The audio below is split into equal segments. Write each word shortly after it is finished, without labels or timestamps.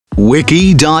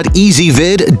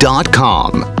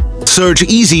wiki.ezvid.com. Search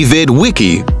EZvid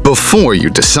Wiki before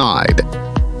you decide.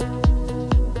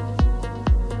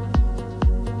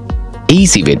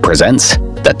 EZvid presents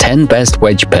the 10 best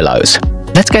wedge pillows.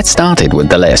 Let's get started with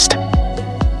the list.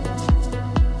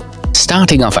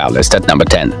 Starting off our list at number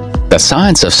 10. The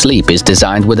Science of Sleep is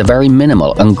designed with a very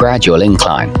minimal and gradual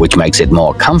incline, which makes it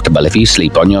more comfortable if you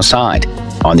sleep on your side.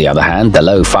 On the other hand, the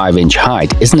low 5-inch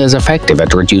height isn't as effective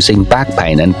at reducing back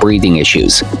pain and breathing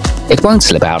issues. It won't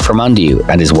slip out from under you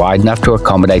and is wide enough to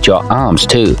accommodate your arms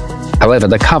too. However,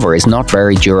 the cover is not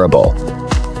very durable.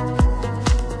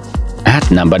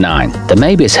 At number 9, the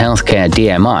Mabis Healthcare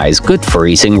DMI is good for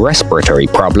easing respiratory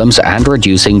problems and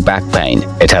reducing back pain.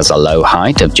 It has a low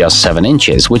height of just 7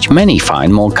 inches, which many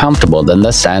find more comfortable than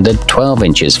the standard 12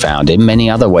 inches found in many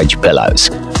other wedge pillows.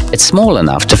 It's small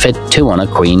enough to fit 2 on a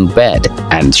queen bed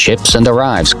and ships and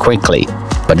arrives quickly,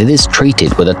 but it is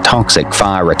treated with a toxic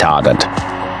fire retardant.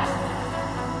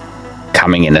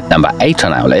 Coming in at number 8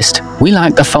 on our list, we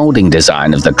like the folding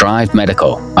design of the Drive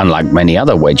Medical. Unlike many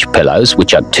other wedge pillows,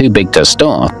 which are too big to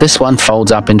store, this one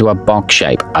folds up into a box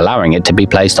shape, allowing it to be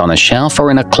placed on a shelf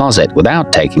or in a closet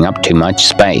without taking up too much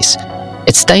space.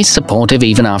 It stays supportive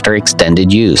even after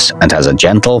extended use and has a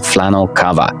gentle flannel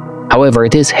cover. However,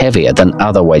 it is heavier than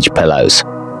other wedge pillows.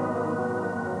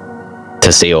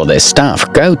 To see all this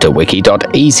stuff, go to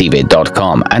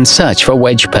wiki.ezvid.com and search for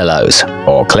wedge pillows,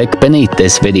 or click beneath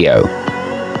this video.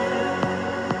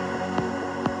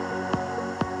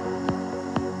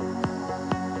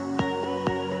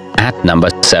 At number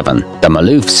 7, the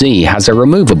Malouf Z has a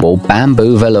removable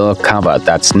bamboo velour cover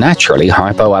that's naturally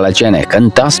hypoallergenic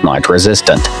and dust mite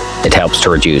resistant. It helps to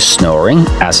reduce snoring,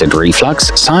 acid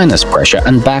reflux, sinus pressure,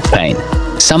 and back pain.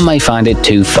 Some may find it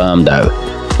too firm though.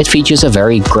 It features a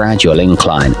very gradual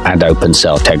incline and open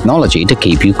cell technology to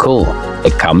keep you cool.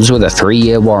 It comes with a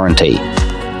 3-year warranty.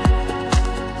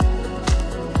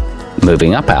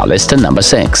 Moving up our list to number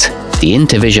 6. The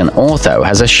InteVision Ortho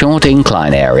has a short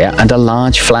incline area and a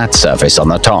large flat surface on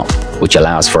the top, which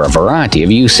allows for a variety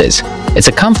of uses. It's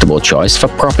a comfortable choice for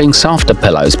propping softer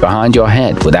pillows behind your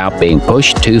head without being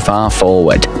pushed too far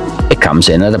forward. It comes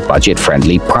in at a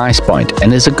budget-friendly price point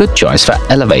and is a good choice for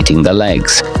elevating the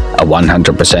legs. A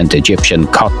 100% Egyptian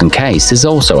cotton case is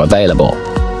also available.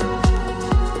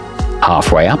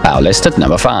 Halfway up our list at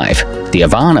number 5. The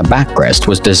Avana backrest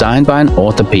was designed by an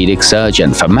orthopedic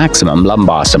surgeon for maximum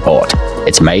lumbar support.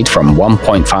 It's made from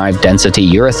 1.5 density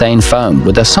urethane foam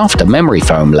with a softer memory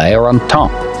foam layer on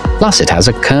top. Plus, it has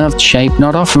a curved shape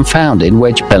not often found in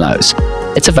wedge pillows.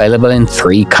 It's available in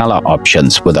 3 color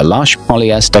options with a lush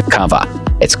polyester cover.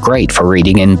 It's great for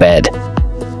reading in bed.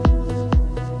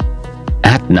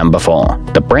 At number 4,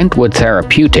 the Brentwood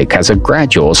Therapeutic has a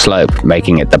gradual slope,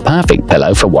 making it the perfect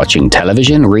pillow for watching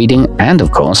television, reading, and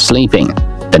of course sleeping.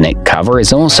 The knit cover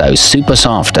is also super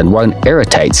soft and won't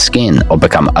irritate skin or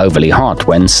become overly hot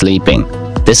when sleeping.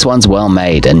 This one's well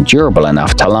made and durable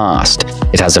enough to last.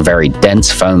 It has a very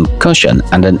dense foam cushion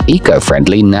and an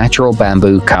eco-friendly natural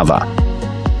bamboo cover.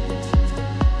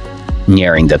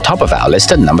 Nearing the top of our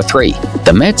list at number 3,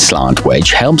 the MedSlant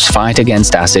Wedge helps fight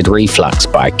against acid reflux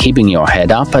by keeping your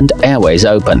head up and airways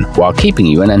open while keeping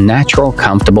you in a natural,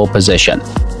 comfortable position.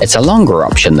 It's a longer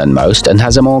option than most and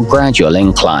has a more gradual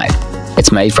incline.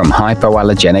 It's made from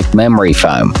hypoallergenic memory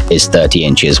foam, is 30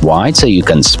 inches wide so you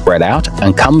can spread out,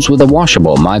 and comes with a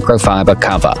washable microfiber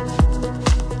cover.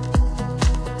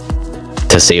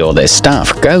 To see all this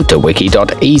stuff, go to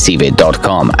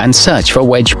wiki.ezvid.com and search for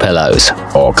wedge pillows,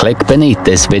 or click beneath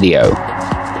this video.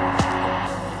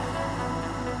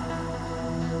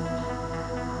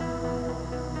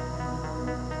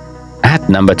 At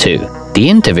number 2, the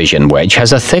InteVision Wedge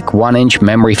has a thick 1-inch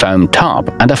memory foam top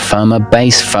and a firmer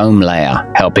base foam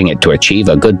layer, helping it to achieve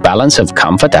a good balance of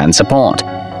comfort and support.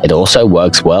 It also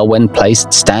works well when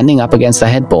placed standing up against the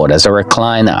headboard as a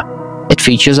recliner. It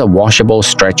features a washable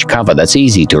stretch cover that's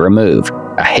easy to remove,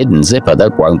 a hidden zipper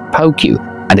that won't poke you,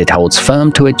 and it holds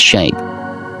firm to its shape.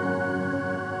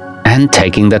 And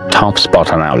taking the top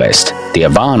spot on our list, the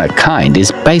Avana Kind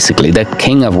is basically the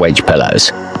king of wedge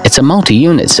pillows. It's a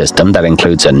multi-unit system that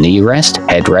includes a knee rest,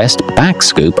 headrest, back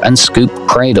scoop, and scoop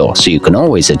cradle, so you can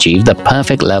always achieve the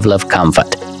perfect level of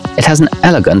comfort. It has an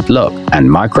elegant look and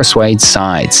micro-suede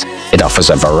sides. It offers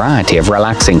a variety of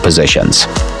relaxing positions.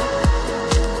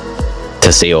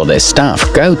 To see all this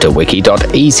stuff, go to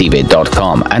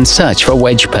wiki.ezvid.com and search for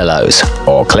wedge pillows,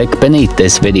 or click beneath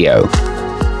this video.